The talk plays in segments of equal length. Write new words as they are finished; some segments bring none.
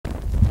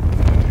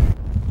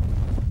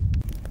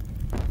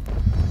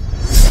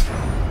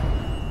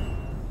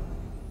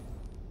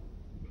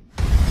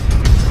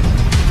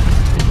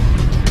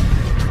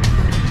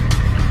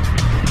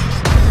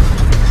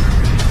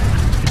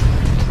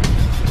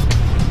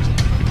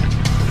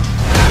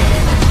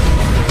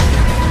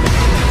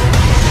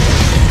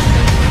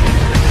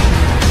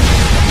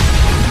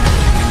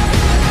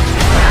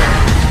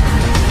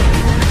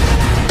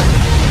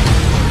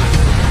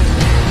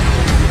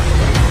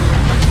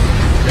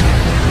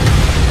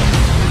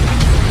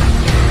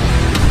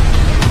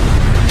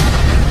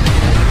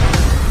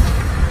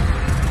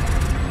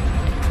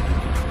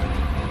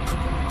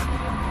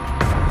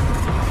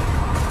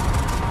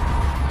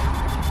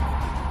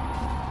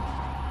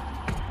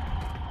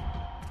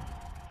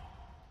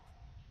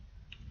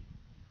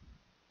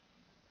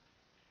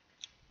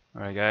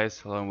Alright guys,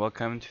 hello and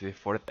welcome to the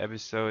fourth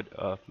episode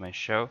of my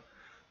show,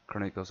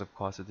 Chronicles of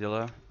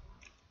Quasadilla.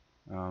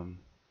 Um,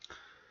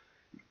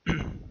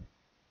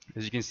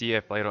 as you can see,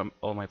 I've played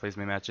all my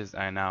placement matches.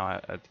 I am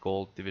now at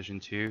Gold Division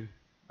 2.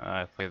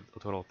 I've played a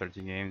total of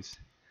 13 games.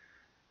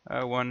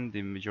 I won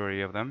the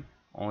majority of them,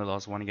 only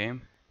lost one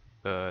game,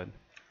 but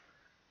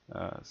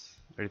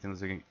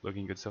everything's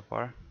looking good so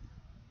far.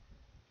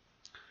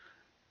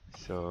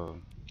 So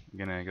I'm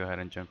gonna go ahead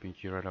and jump in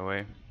queue right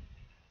away.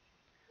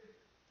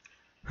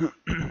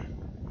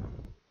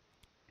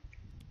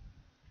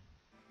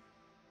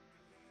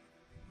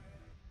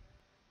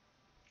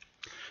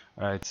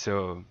 Alright,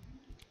 so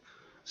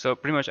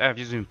pretty much I've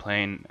just been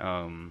playing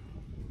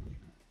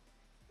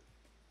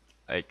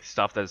like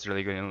stuff that's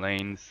really good in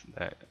lanes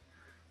that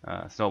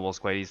snowballs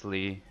quite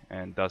easily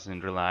and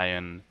doesn't rely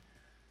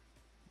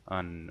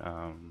on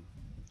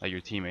like your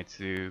teammates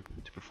to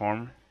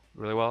perform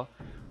really well.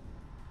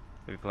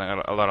 We're playing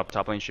a lot of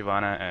top lane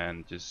Shyvana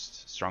and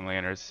just strong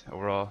laners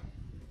overall.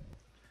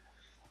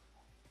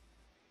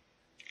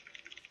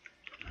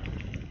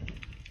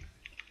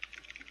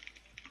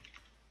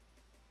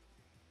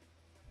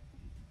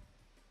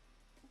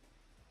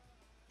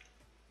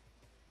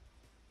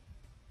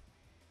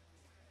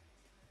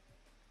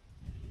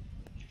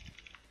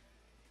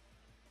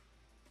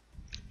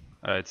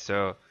 Alright,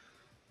 so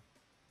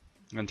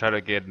I'm gonna try to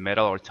get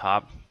middle or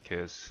top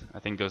because I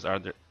think those are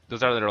the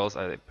roles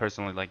I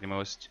personally like the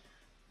most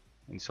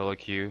in solo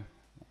queue.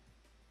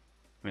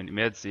 I mean,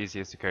 mid's the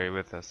easiest to carry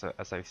with,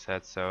 as I've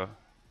said so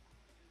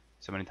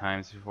many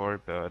times before,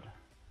 but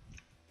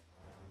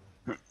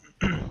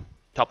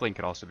top lane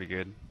could also be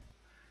good,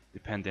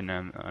 depending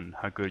on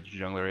how good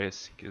your jungler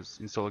is. Because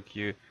in solo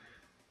queue,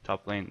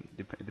 top lane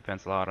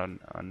depends a lot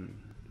on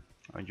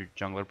your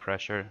jungler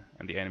pressure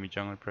and the enemy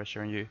jungler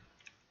pressure on you.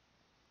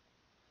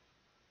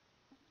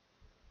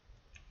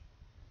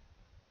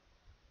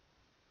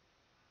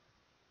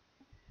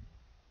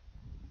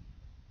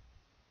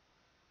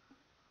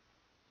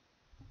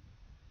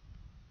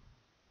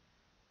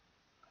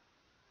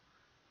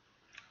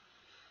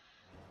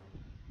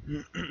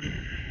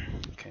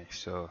 Okay,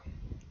 so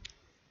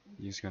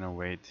just gonna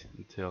wait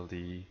until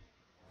the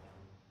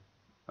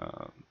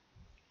uh,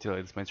 till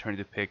it's my turn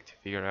to pick to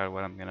figure out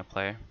what I'm gonna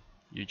play.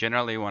 You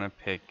generally want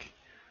to pick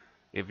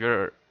if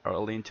you're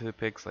early into the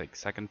picks, like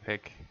second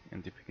pick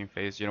in the picking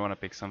phase. You don't want to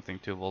pick something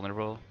too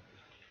vulnerable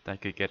that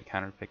could get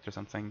counter picked or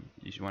something.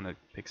 You should want to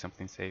pick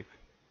something safe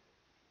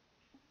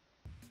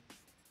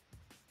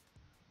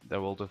that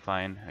will do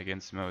fine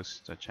against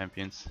most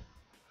champions.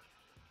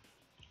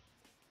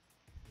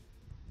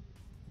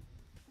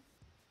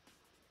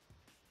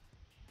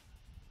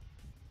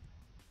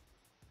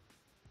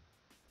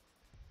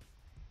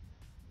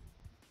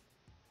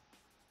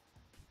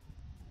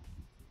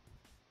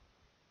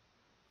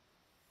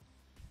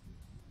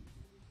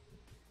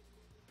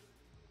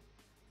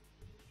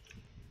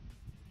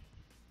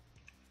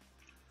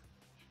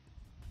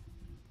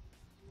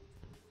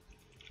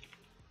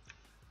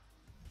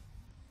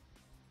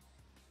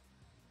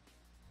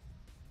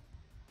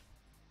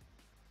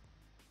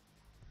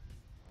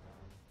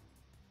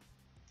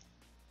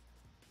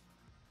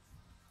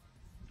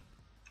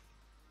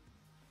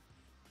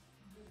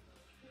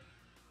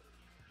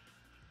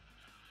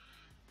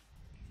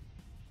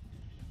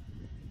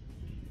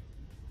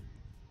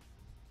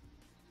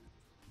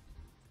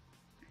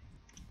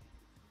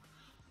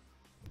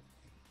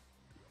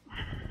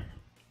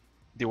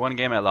 The one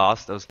game I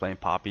lost, I was playing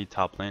Poppy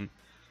top lane,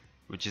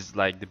 which is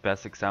like the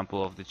best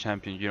example of the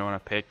champion you don't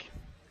want to pick,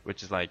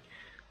 which is like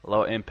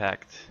low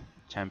impact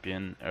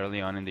champion early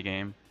on in the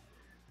game,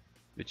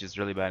 which is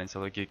really bad in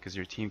solo queue because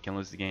your team can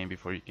lose the game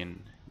before you can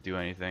do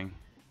anything.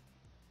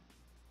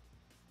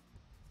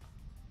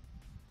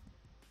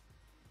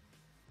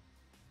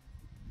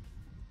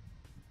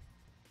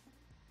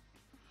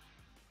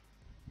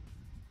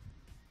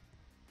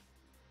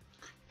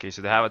 Okay,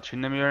 so they have a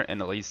Tryndamere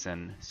and a Lee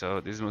Sin,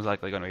 so this is most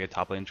likely going to be a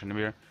top lane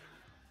Tryndamere.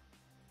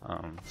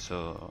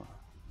 So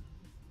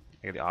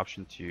I get the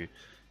option to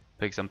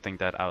pick something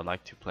that I would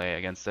like to play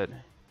against it.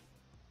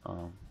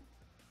 Um,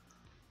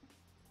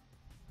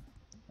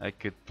 I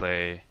could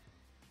play.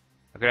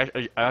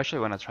 I actually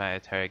want to try a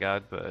Terry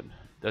God, but it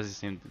doesn't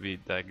seem to be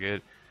that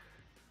good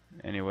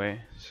anyway,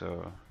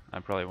 so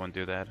I probably won't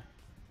do that.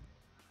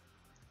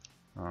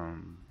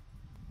 Um,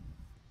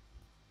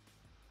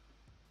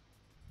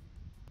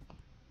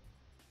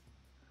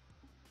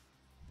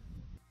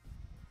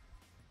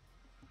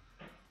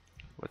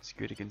 what's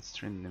good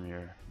against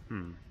Tryndamere? I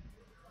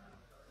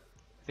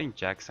think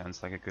Jack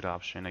sounds like a good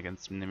option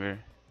against Tryndamere.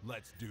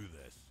 Let's do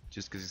this.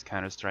 Just because it's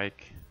Counter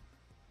Strike.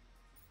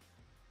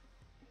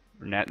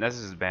 Nessus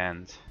is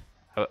banned.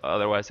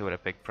 Otherwise, I would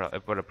have picked. I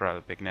would have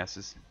probably picked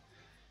Nessus.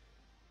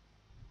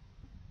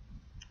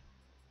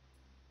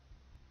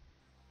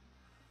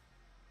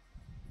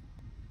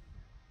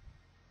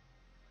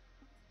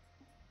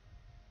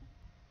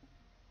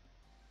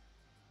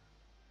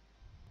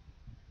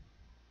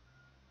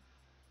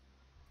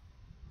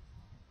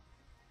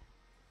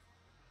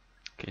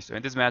 Okay, so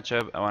in this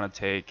matchup, I want to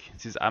take,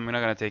 since I'm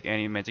not gonna take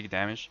any magic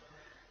damage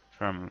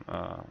from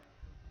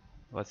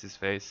what's his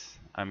face,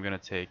 I'm gonna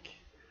take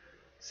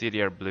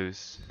CDR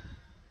Blues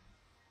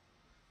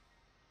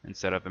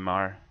instead of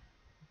MR.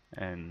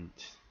 And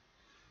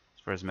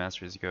as far as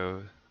masters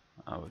go,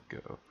 I would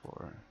go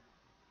for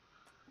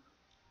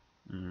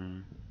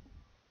mm,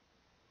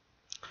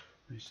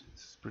 this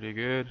is pretty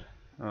good.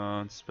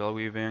 Spell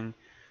weaving,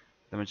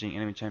 damaging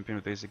enemy champion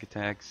with basic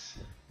attacks,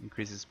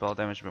 increases spell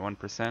damage by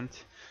 1%.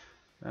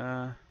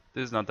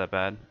 This is not that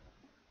bad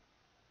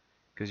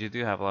because you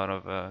do have a lot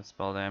of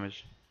spell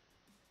damage.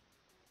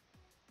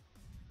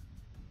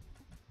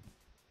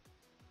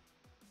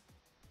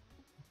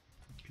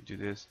 You can do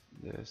this,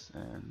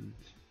 and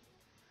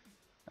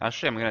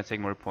actually I'm gonna take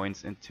more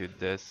points into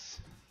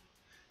this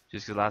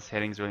just because last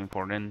hitting is really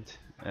important.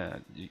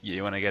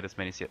 You want to get as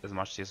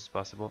much CS as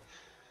possible.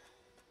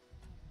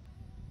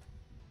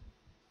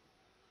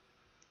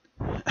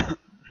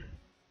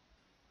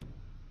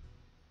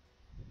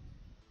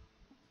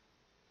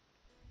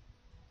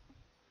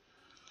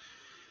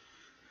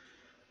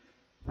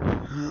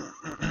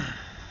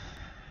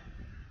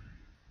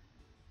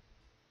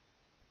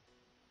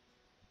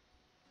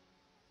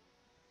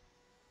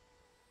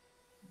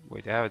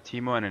 Wait, I have a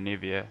Teemo and a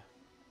Nivea.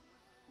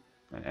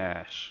 An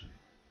Ash.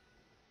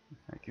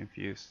 I'm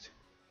confused.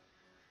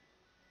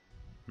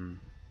 Hmm.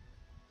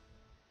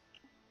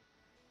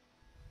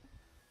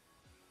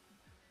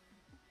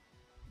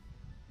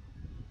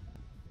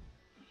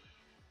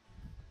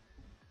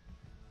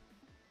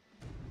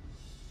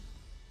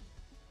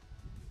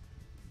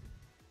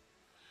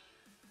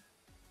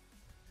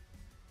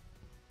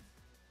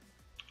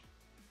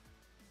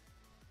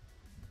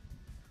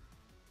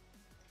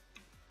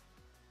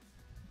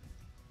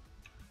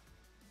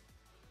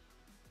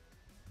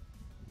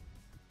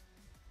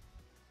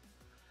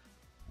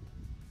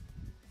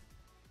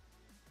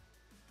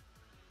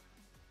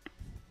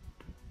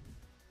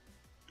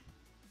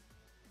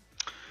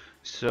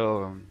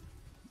 So,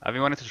 I've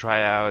been wanting to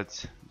try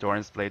out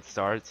Doran's Blade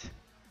Start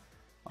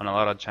on a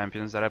lot of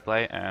champions that I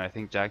play, and I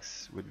think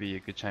Jax would be a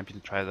good champion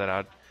to try that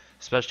out,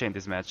 especially in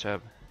this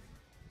matchup,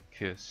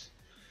 because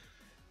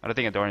I don't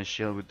think a Doran's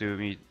Shield would do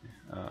me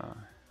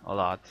a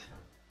lot.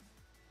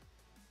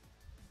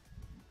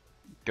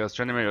 Because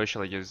Trendemir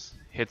usually just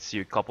hits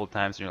you a couple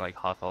times and you're like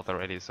half health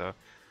already, so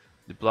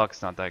the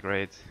block's not that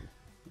great,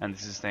 and the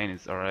sustain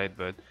is alright,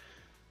 but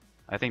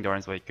I think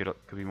Doran's Blade could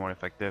be more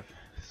effective.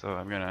 So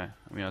I'm gonna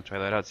try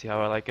that out, see how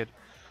I like it.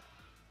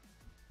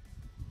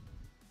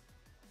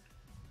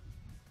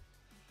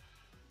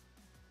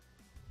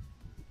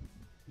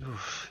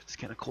 Oof, it's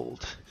kinda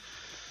cold.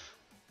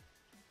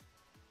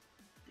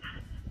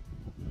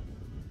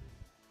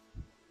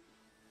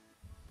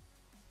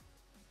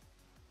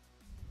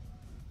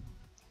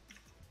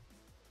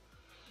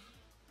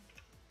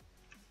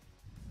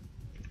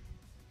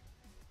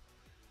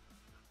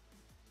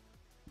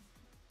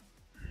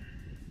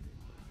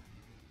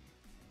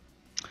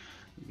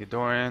 Get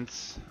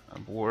Doran's, a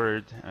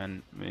ward,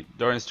 and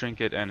Doran's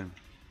Trinket and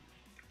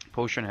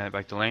Potion, head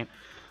back to lane.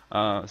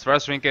 As far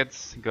as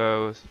trinkets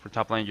goes, for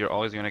top lane, you're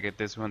always gonna get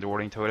this one, the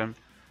warding totem.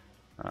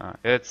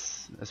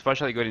 It's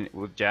especially good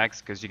with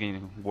Jax because you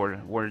can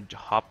ward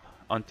hop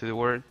onto the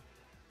ward.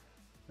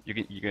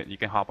 You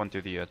can hop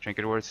onto the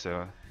trinket ward,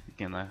 so you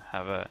can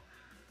have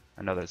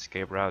another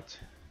escape route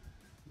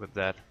with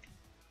that.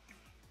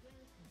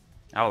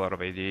 I have a lot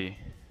of AD,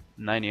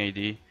 90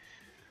 AD,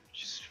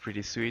 which is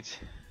pretty sweet.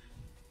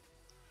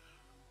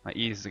 My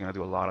E is gonna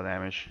do a lot of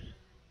damage.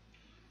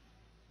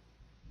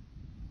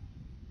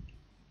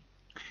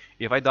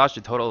 If I dodge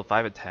a total of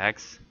 5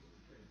 attacks,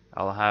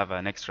 I'll have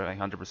an extra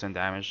 100%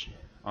 damage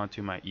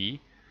onto my E,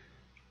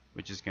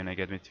 which is gonna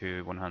get me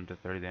to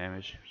 130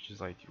 damage, which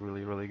is like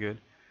really good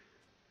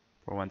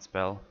for one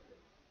spell.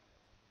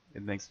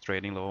 It makes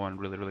trading level 1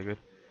 really good.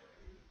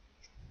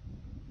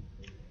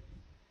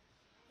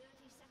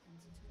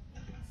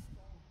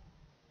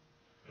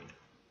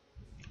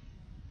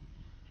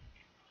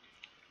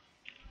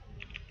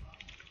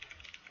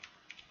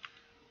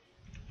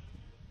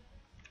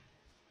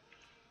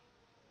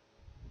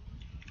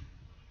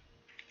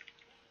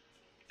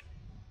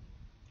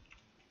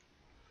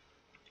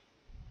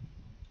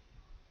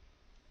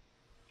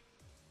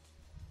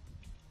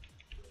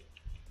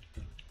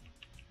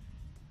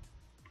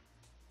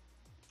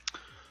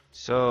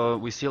 So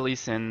we see Lee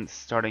Sin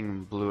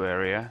starting blue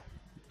area,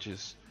 which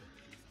is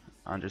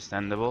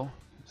understandable.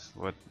 It's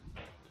what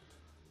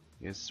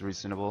is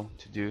reasonable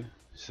to do.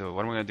 So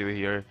what I'm gonna do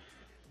here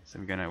is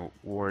I'm gonna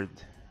ward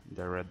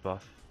the red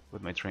buff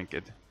with my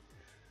trinket.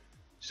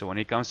 So when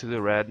he comes to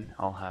the red,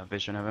 I'll have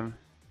vision of him,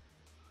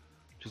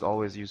 which is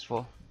always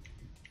useful.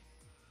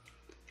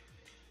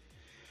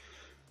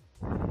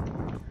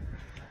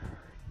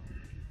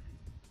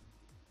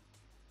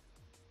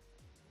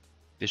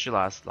 This should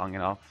last long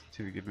enough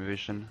to give me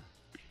vision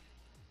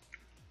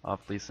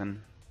of Lee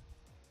Sin.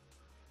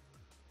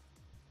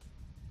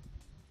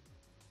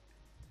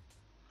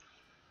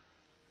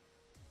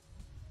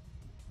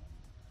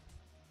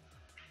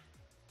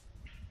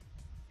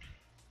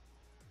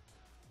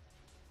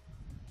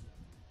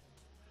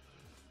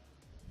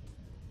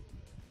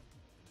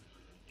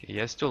 He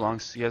has two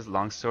longs. He has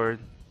longsword.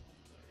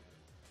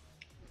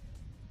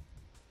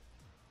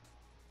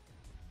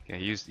 Okay, I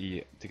used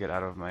E to get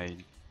out of my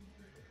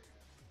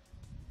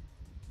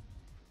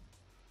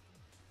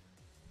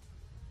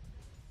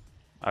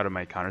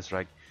counter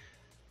strike.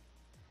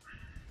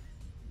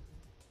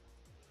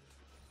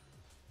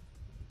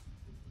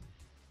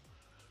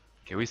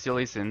 Okay, we still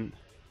listen.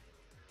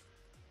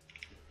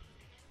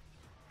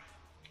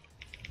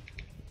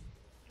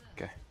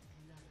 Okay.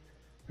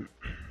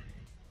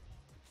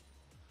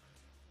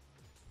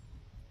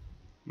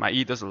 My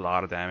E does a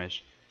lot of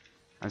damage,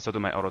 and so do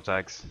my auto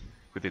attacks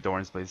with the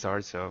Doran's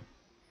Blizzard. So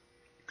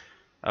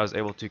I was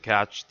able to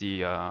catch the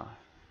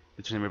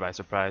Trinity by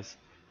surprise.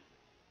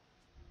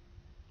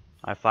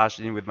 I flashed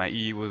in with my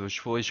E, which was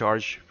fully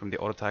charged from the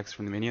auto attacks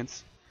from the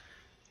minions,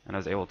 and I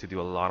was able to do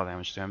a lot of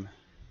damage to him.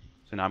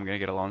 So now I'm gonna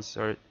get a launch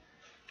start,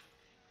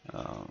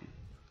 a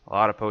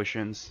lot of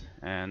potions,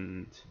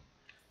 and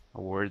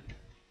a ward.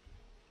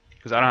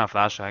 Because I don't have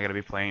flash, I gotta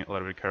be playing a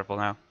little bit careful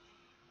now.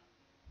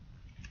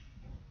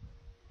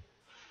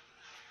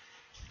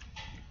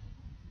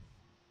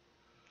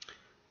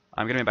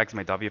 I'm gonna be back to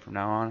my W from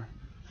now on.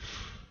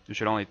 You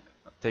should only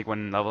take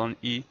one level on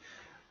E.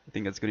 I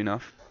think that's good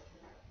enough.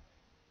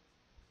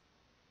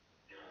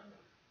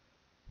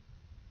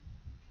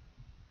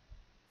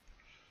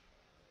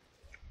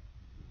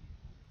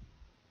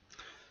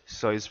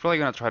 So he's probably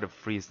gonna try to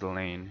freeze the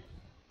lane,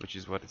 which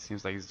is what it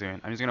seems like he's doing.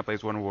 I'm just gonna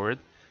place one ward,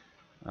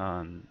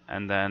 and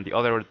then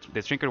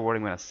the trinket ward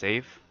I'm gonna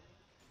save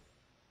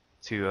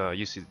to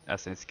use it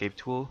as an escape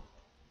tool.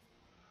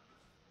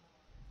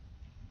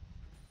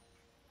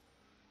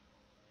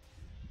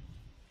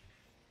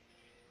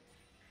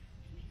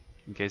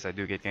 In case I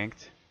do get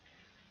ganked,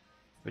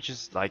 which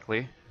is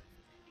likely.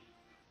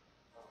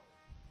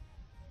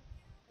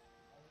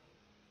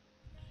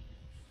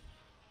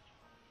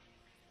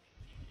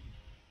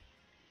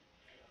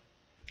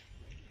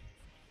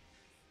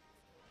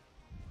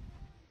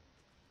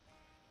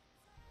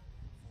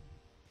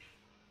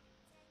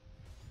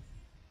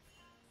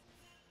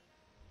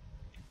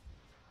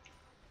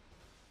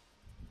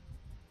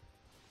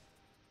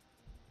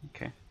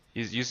 Okay,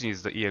 he's using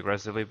his E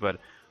aggressively, but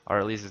our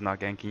Elise is not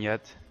ganking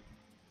yet,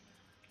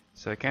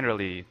 so I can't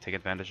really take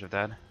advantage of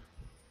that.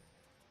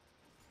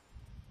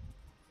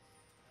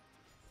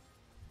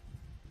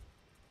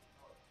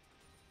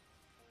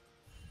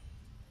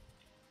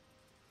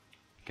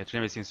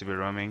 Katrina seems to be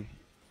roaming.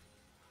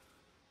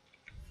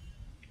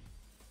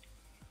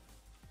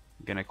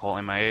 I'm gonna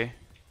call MIA.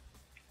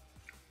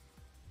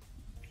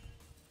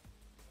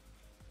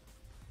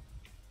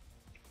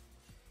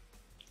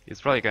 He's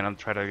probably gonna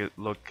try to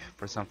look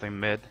for something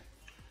mid.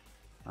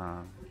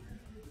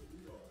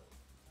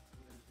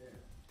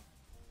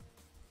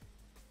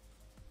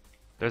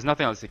 There's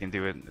nothing else he can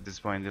do at this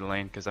point in the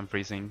lane because I'm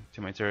freezing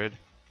to my turret.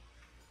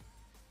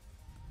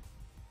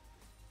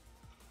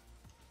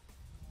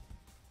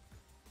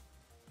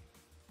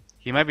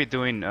 He might be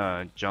doing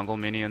jungle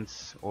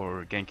minions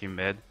or ganking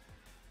mid,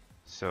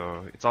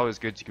 so it's always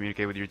good to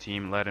communicate with your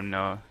team, let him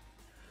know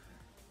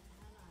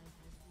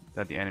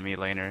that the enemy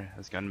laner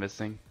has gone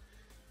missing.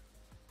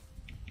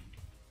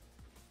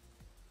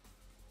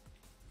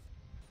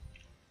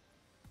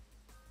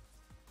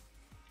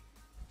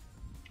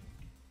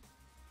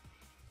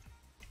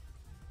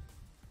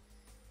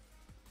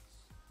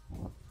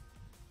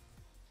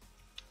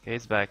 Okay,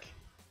 it's back.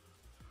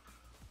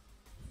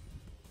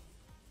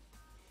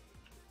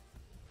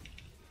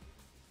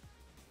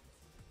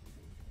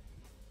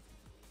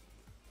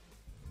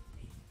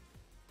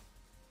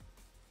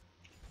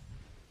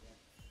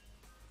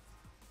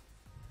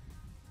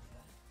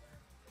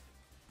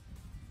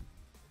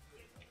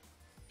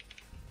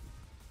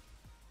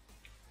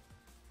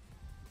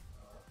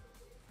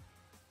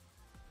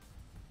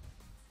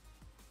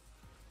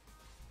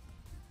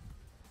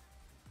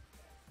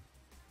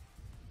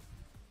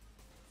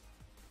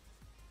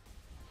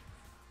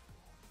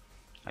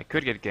 I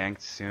could get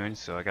ganked soon,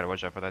 so I gotta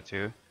watch out for that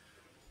too.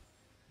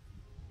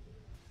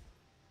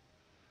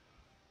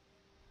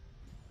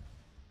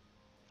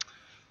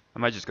 I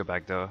might just go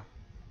back though.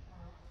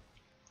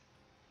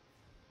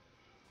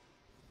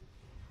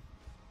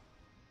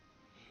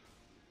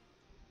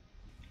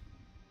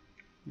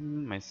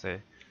 Might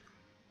say.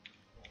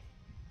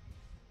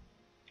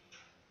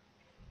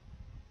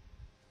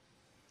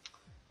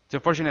 It's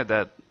unfortunate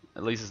that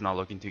Elise is not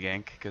looking to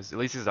gank, because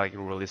Elise is like a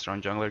really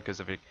strong jungler because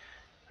of her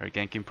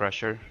ganking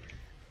pressure.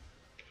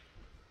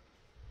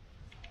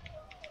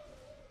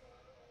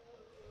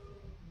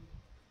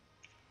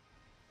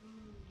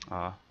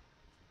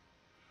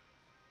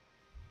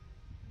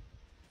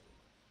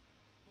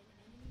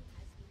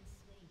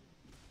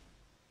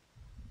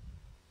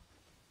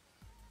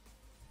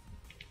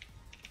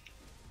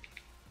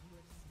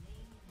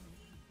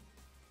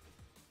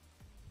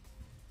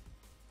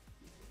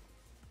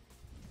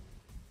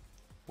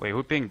 Wait,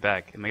 who pinged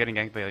back? Am I getting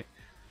ganked by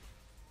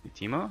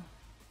Timo?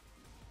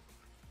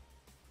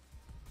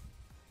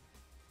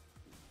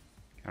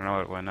 I don't know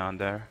what went on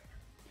there.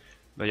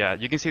 But yeah,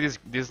 you can see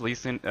this Lee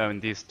Sin,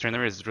 this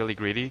trainer is really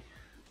greedy.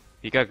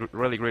 He got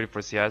really greedy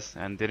for CS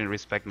and didn't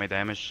respect my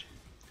damage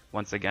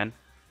once again,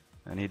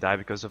 and he died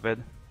because of it.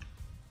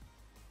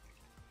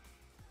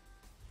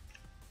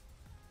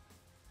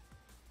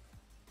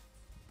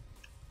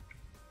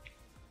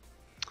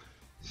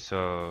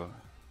 So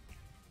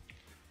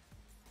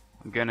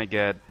I'm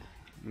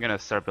gonna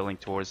start building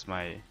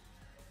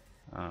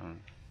um,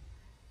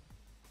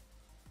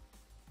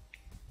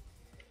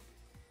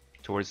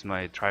 towards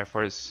my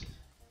Triforce.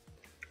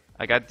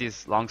 I got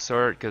this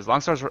longsword because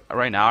longswords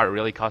right now are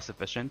really cost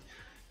efficient,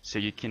 so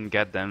you can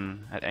get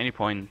them at any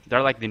point.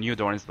 They're like the new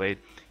Doran's Blade,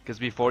 because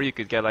before you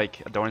could get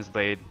like a Doran's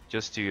Blade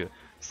just to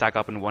stack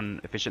up in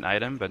one efficient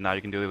item, but now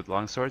you can do it with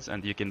longswords,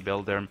 and you can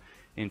build them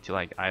into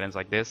like items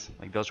like this.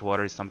 Like Bilge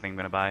Water is something I'm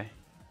gonna buy,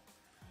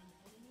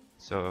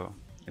 so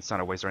it's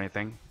not a waste or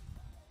anything.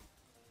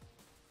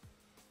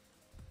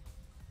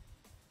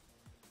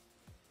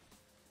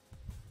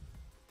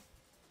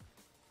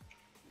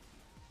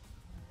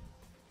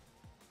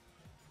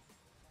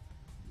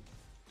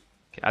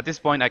 Okay, at this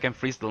point I can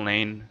freeze the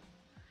lane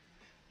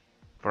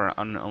for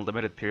an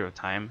unlimited period of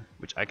time,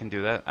 which I can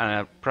do that, and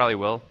I probably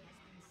will,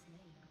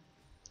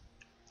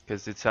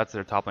 because it sets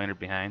their top laner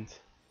behind,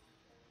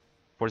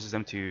 forces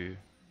them to.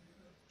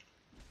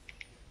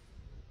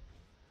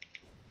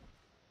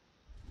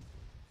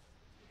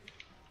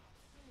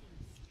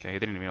 Okay, he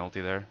didn't even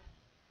ulti there.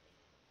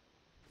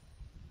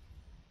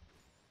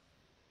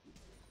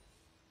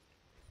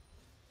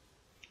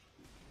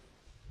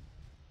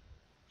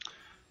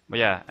 But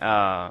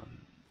yeah,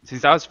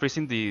 since I was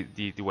freezing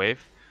the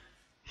wave,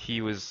 he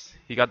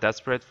got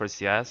desperate for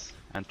CS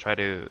and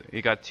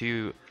he got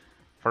too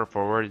far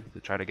forward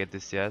to try to get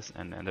this CS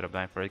and ended up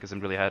dying for it because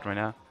I'm really ahead right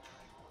now.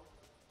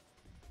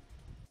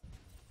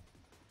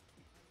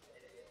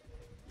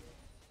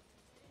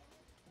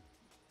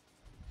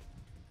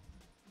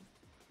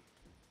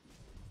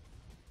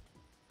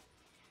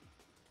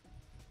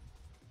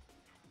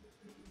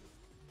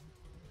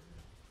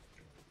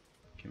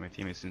 Okay, my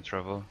team is in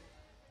trouble.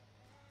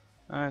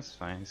 Ah, it's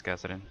fine. He's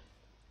Kassadin.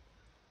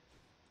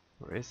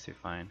 Where is he?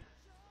 Fine.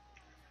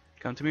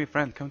 Come to me,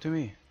 friend. Come to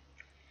me.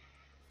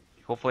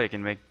 Hopefully, I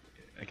can make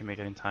it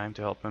in time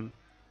to help him.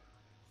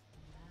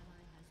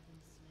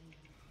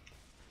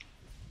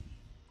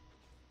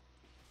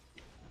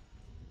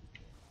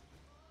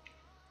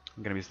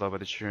 I'm gonna be slow by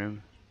the shroom.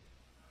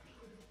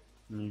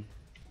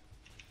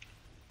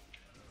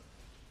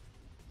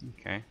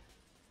 Okay.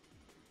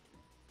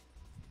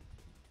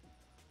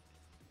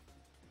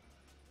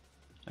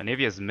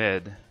 Anivia's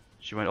mid.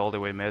 She went all the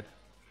way mid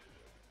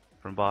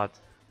from bot.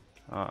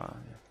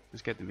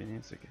 Just get the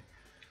minions. Okay.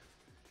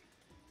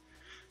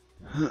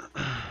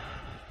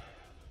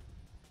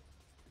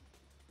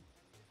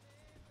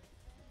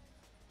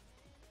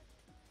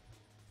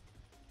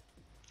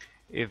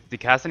 If the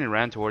Kassadin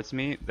ran towards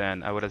me,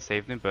 then I would have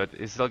saved him, but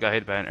he still got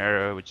hit by an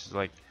arrow, which is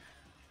like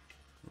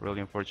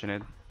really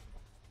unfortunate.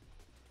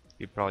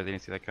 He probably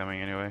didn't see that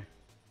coming anyway.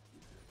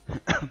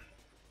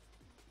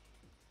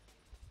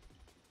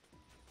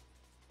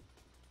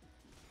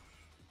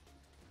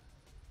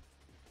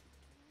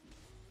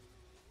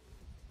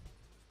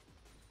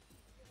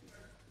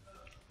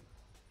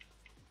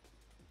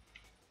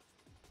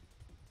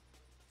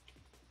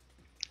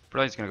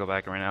 Probably just gonna go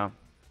back right now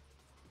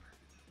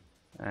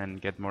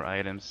and get more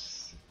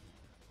items.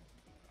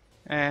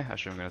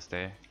 Actually I'm gonna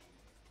stay.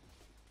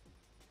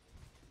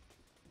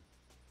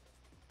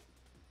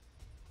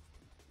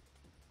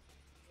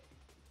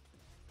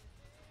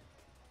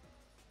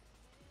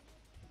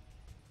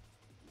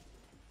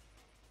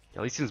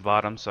 At least he's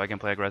bottom, so I can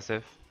play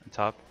aggressive on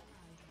top.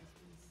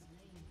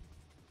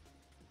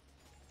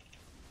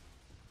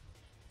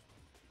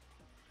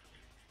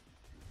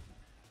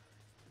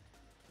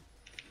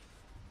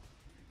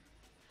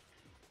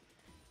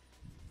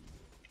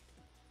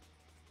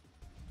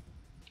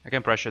 I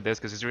can pressure this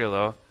because he's really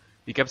low.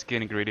 He keeps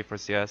getting greedy for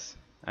CS,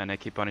 and I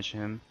keep punishing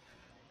him.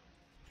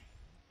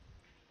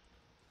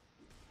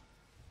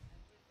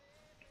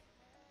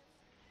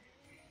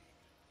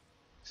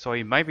 So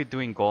he might be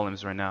doing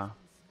golems right now,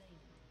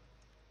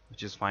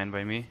 which is fine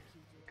by me,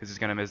 because he's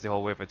gonna miss the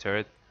whole wave of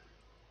turret.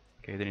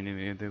 Okay, didn't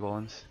even do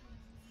golems.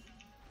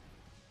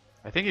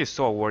 I think he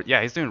saw a ward.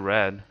 Yeah, he's doing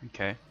red.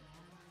 Okay.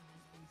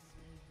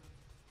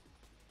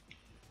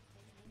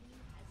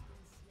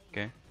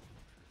 Okay.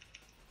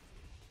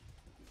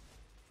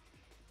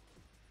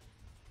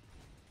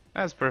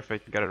 That's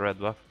perfect. Got a red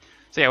buff.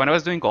 So yeah, when I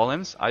was doing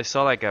golems, I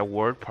saw like a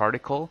ward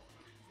particle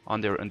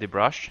on the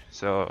brush,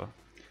 so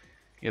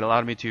it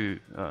allowed me to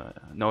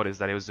notice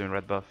that it was doing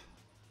red buff.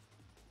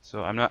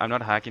 So I'm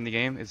not hacking the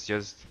game. It's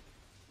just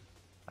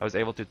I was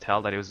able to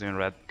tell that it was doing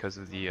red because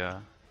of the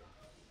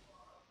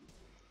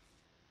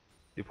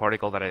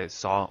particle that I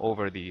saw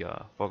over the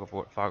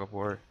fog of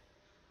war.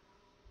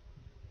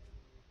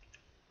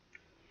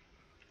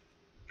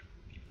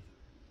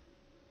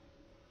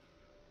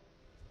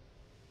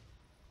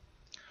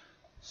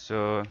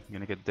 So I'm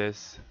gonna get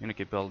this. I'm gonna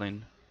keep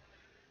building.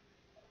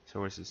 So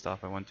where's the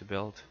stuff I want to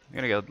build? I'm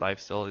gonna get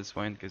lifesteal at this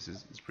point because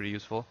it's pretty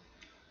useful.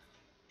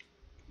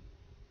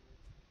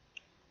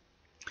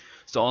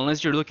 So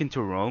unless you're looking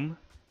to roam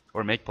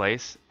or make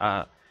plays,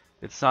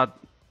 it's not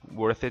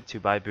worth it to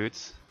buy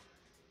boots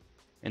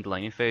in the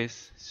laning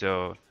phase.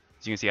 So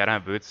as you can see, I don't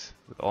have boots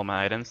with all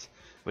my items,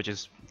 which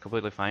is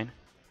completely fine.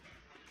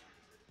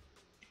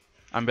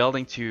 I'm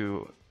building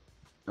to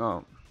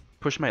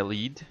push my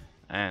lead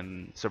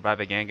and survive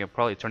a gank and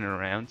probably turn it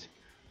around.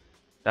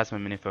 That's my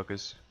main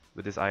focus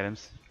with these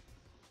items.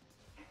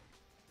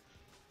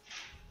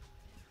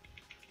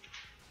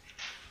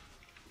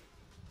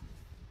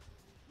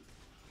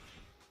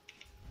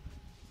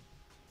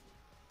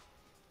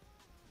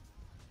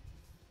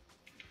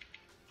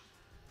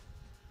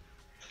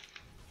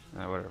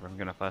 Whatever, I'm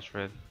gonna flash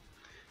red.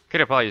 Could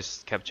have probably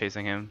just kept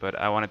chasing him, but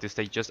I wanted to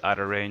stay just out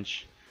of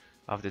range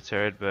of the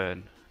turret, but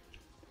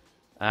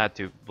I had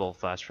to bolt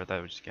flash for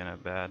that, which is kinda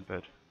bad,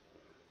 but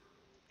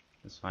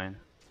it's fine.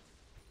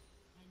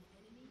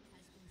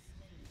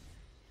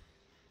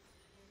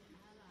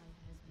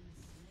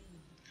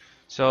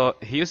 So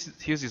he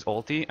used his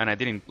ulti, and I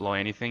didn't blow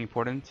anything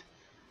important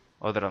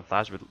other than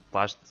flash, but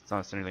flash does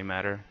not really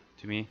matter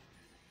to me.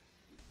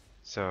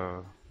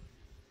 So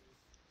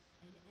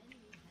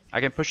I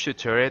can push to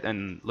turret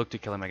and look to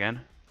kill him again.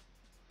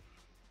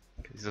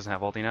 He doesn't have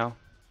ulti now.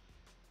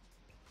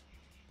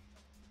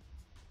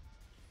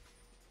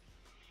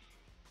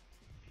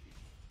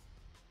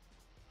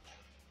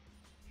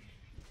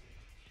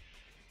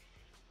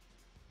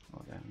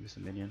 Oh damn, I missed a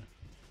minion.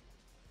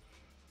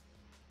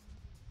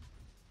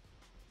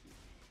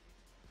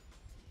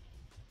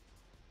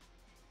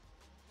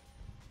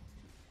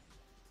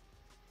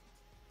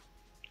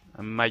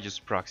 I might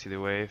just proxy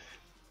the wave.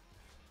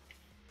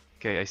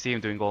 Okay, I see him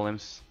doing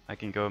golems. I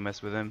can go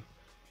mess with him.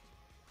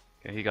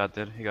 Okay, he got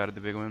it the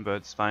big one, but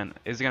it's fine.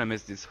 He's gonna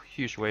miss this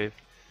huge wave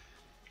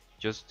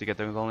just to get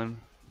the golem.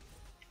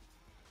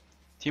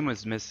 Team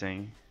was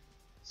missing,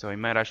 so he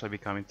might actually be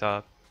coming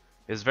top.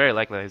 It's very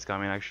likely that he's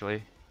coming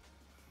actually.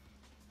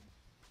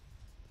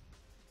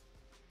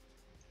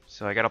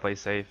 So I gotta play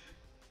safe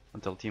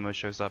until Timo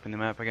shows up in the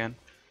map again.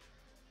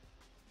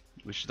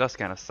 Which does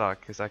kinda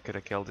suck, because I could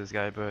have killed this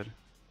guy, but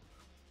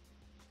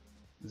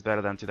it's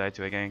better than to die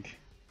to a gank.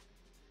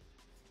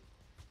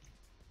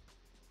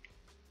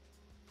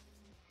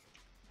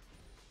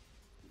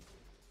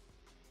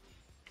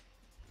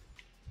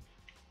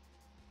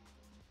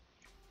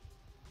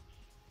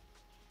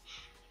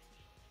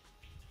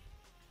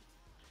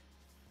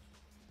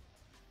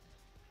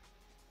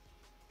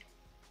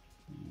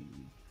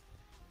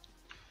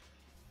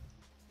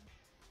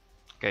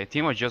 Okay,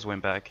 Timo just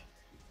went back.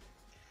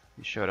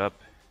 He showed up.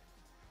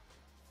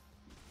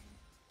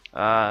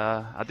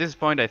 At this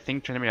point, I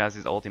think Trinity has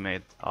his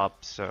ultimate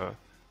up, so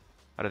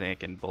I don't think I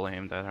can bully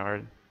him that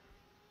hard.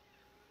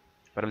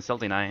 But I'm still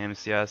denying him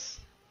CS.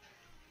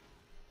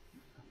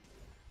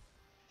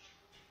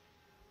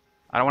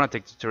 I don't want to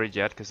take the turret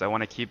yet, because I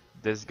want to keep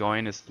this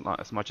going as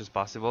much as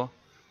possible.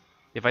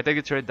 If I take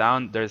the turret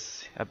down,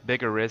 there's a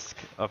bigger risk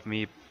of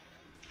me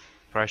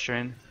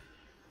pressuring.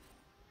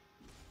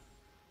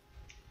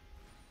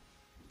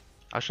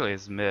 Actually,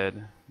 it's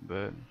mid,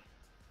 but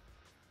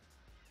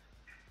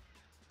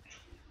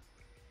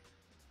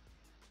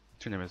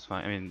Trinity is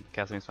fine. I mean,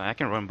 Casting is fine. I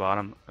can run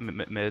bottom,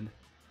 mid,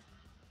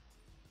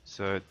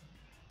 so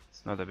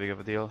it's not that big of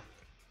a deal.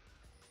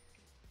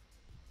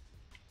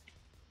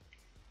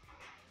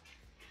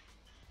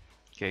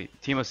 Okay,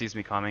 Timo sees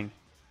me coming.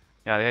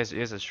 Yeah, he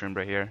has a shrimp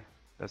right here.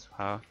 That's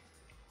how.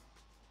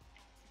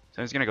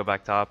 So I'm just gonna go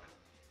back top.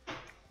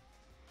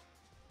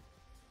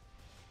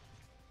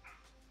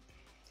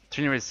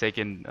 Trinity is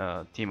taking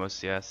Timo's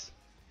CS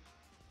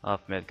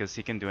off mid because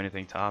he can do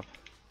anything top.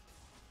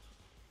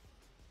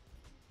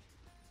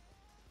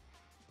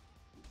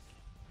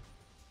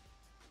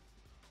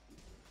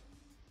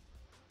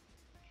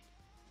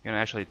 I'm gonna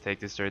actually take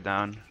this turret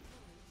down.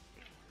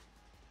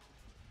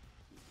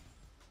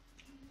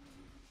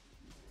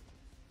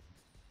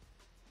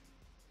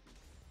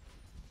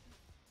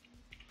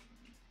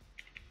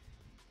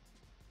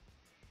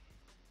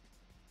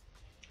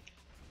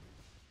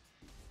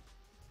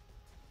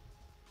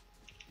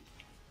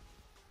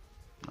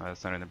 Oh,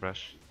 that's not in the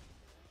brush.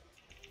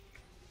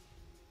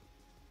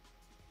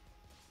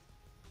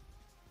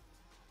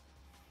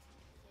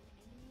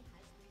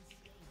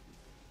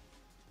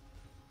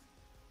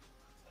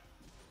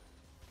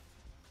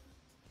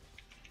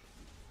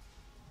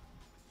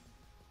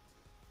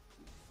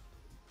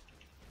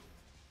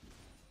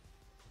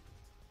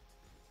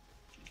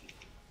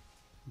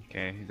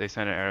 Okay, they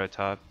sent an arrow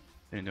top.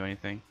 Didn't do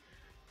anything.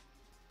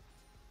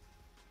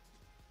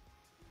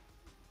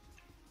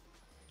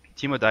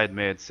 Timo died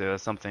mid, so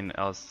that's something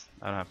else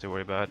I don't have to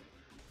worry about.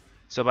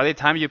 So by the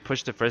time you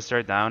push the first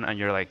turret down and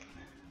you're like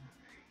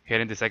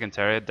hitting the second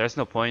turret, there's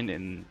no point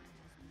in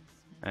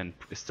and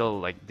still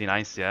like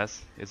denying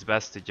CS. It's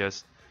best to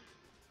just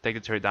take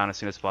the turret down as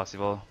soon as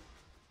possible.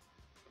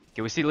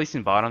 Okay, we see Lee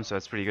Sin bottom, so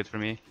that's pretty good for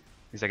me.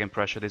 Because I can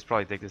pressure this,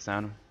 probably take this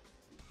down.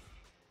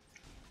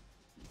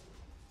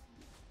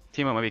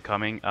 Timo might be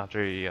coming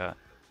after he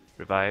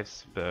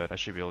revives, but I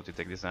should be able to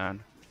take this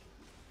down.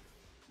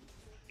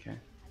 Okay.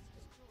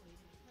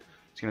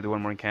 Just gonna do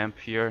one more camp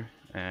here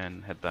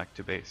and head back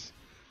to base.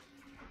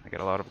 I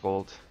got a lot of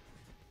gold.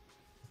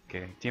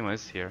 Okay, Timo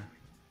is here.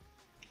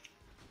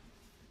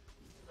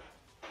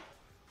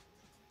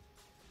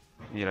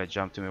 Need I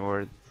jump to my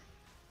ward?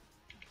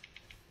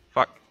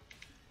 Fuck!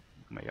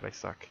 Oh my god, I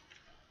suck.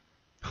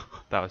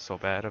 That was so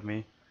bad of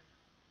me.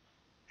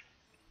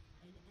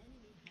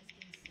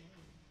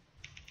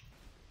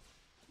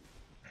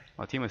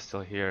 Oh, Timo's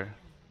still here.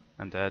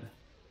 I'm dead.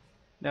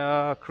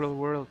 No, cruel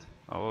world.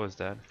 Oh, what was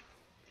that?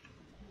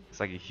 It's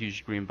like a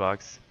huge green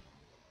box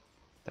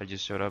that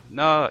just showed up.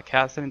 No,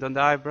 Cassidy, don't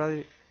die,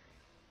 brother.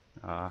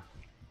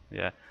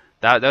 Yeah,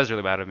 that was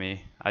really bad of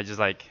me. I just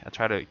like I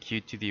tried to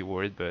Q to the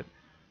ward, but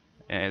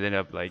and it ended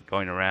up like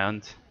going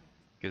around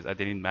because I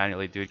didn't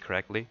manually do it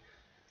correctly.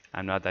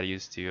 I'm not that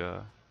used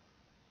to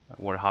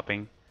ward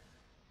hopping,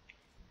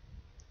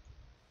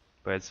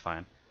 but it's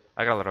fine.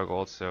 I got a lot of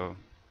gold, so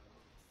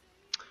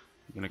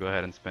I'm gonna go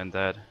ahead and spend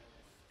that.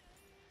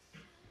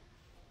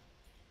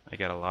 I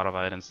got a lot of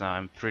items now.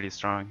 I'm pretty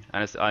strong,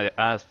 and I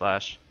have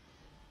flash.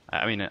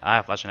 I mean, I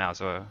have flash now,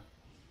 so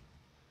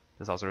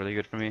that's also really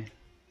good for me.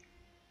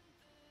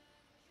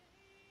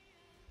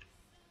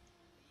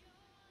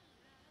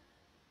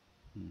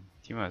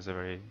 Timo has a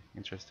very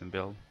interesting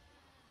build.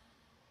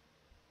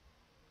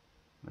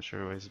 Not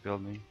sure what he's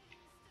building.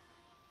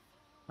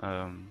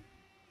 But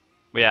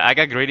yeah, I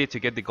got greedy to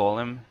get the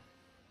golem,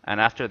 and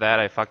after that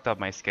I fucked up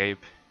my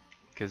escape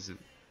because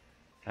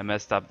I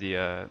messed up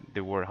the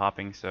ward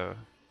hopping. So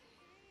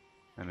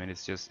I mean,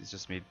 it's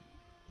just me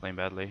playing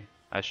badly.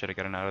 I should have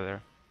gotten out of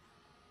there.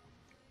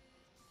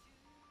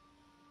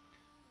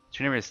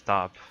 Trinity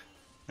stop.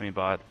 I mean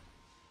bot.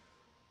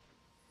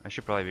 I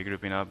should probably be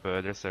grouping up,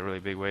 but there's a really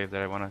big wave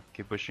that I want to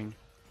keep pushing.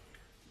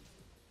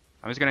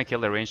 I'm just gonna kill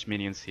the ranged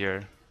minions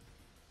here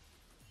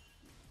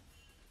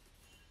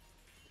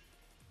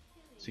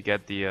to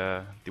get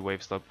the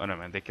wave slope. Oh no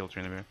man, they killed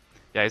Trinity.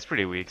 Yeah, he's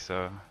pretty weak,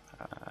 so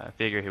I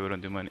figure he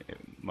wouldn't do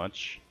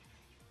much.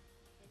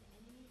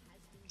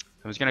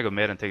 I'm just gonna go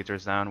mid and take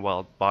turns down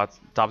while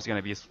top's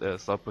gonna be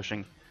slow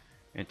pushing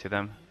into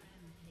them.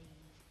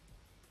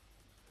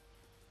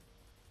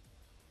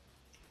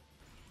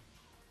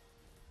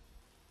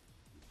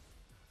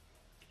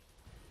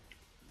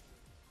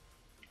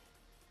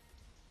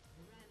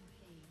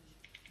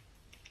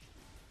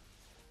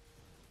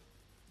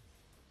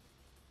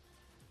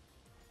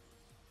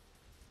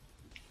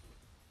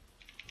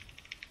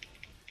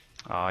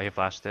 Oh, he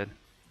flashed it.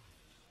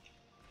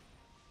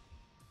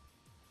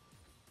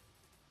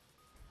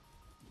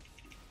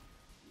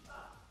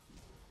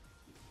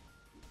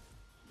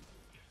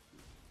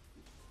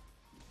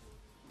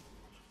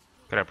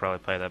 Could have probably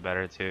played that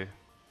better too.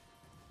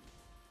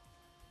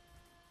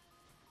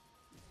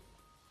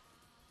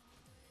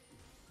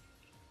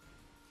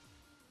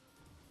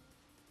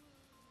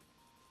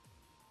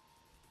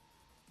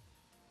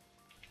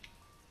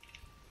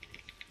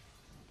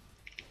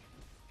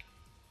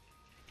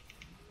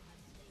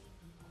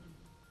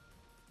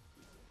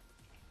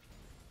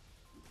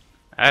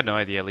 I had no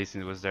idea Lee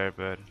Sin was there,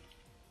 but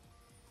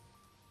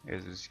it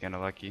was just kinda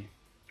lucky.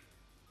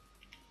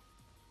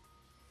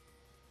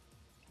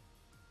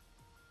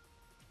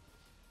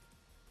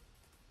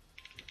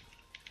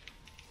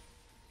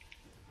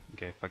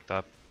 Okay, fucked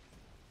up.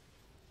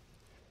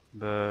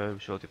 But we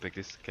should have to pick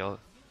this kill.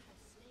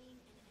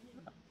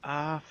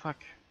 Ah, fuck.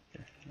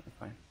 Okay,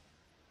 fine.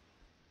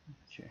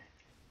 Okay.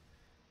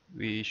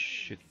 We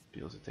should be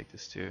able to take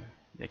this too.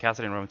 Yeah,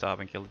 Cassidy and roam top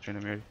and kill the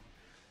Trinamir,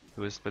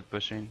 who was split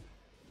pushing.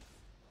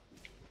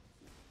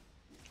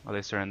 Oh,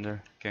 they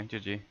surrender. Okay,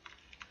 GG.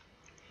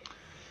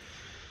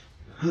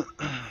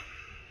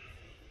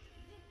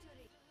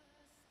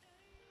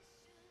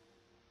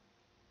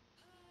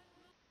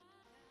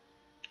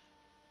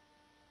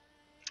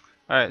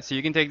 Alright, so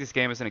you can take this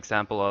game as an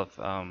example of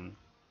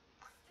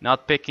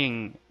not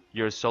picking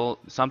your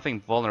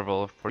something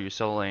vulnerable for your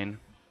solo lane.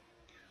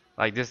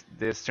 Like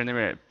this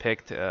tournament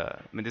picked, I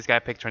mean this guy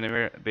picked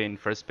tournament being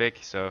first pick,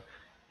 so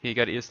he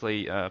got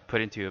easily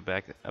put into a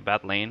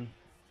bad lane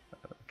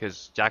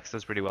because Jax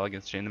does pretty well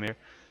against Tryndamere,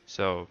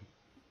 so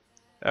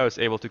I was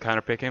able to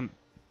counter pick him.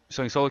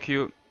 So in solo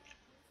queue,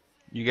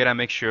 you gotta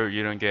make sure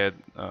you don't get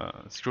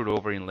screwed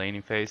over in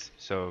laning phase.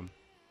 So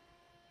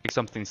pick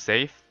something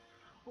safe,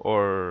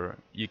 or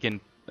you can,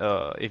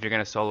 if you're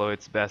gonna solo,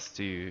 it's best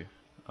to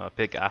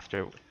pick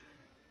after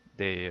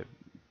they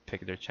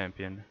pick their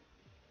champion.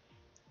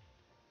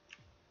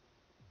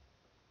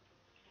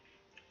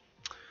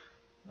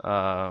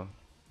 The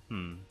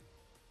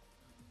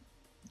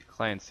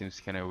client seems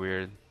kind of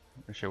weird.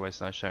 Not sure why it's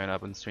not showing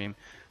up on stream,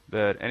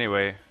 but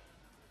anyway,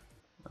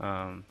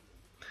 yeah,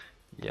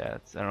 I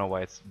don't know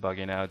why it's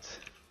bugging out.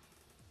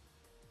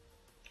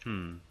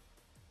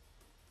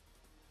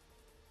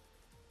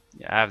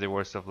 Yeah, I have the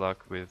worst of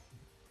luck with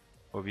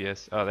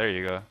OBS. Oh, there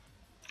you go.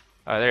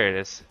 Oh, there it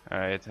is.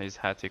 Alright, I just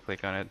had to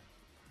click on it.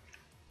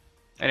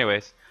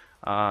 Anyways,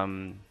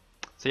 so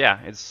yeah,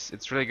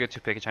 it's really good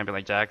to pick a champion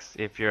like Jax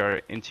if you're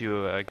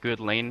into a good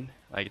lane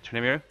like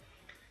Tryndamere.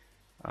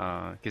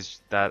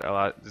 because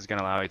is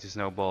gonna allow you to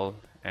snowball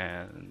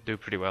and do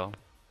pretty well.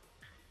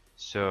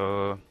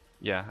 So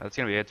yeah, that's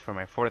gonna be it for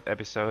my fourth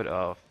episode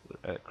of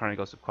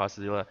Chronicles of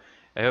Quasadilla.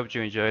 I hope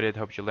you enjoyed it.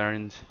 Hope you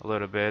learned a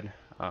little bit.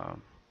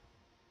 Um,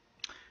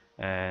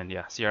 and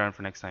yeah, see you around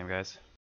for next time, guys.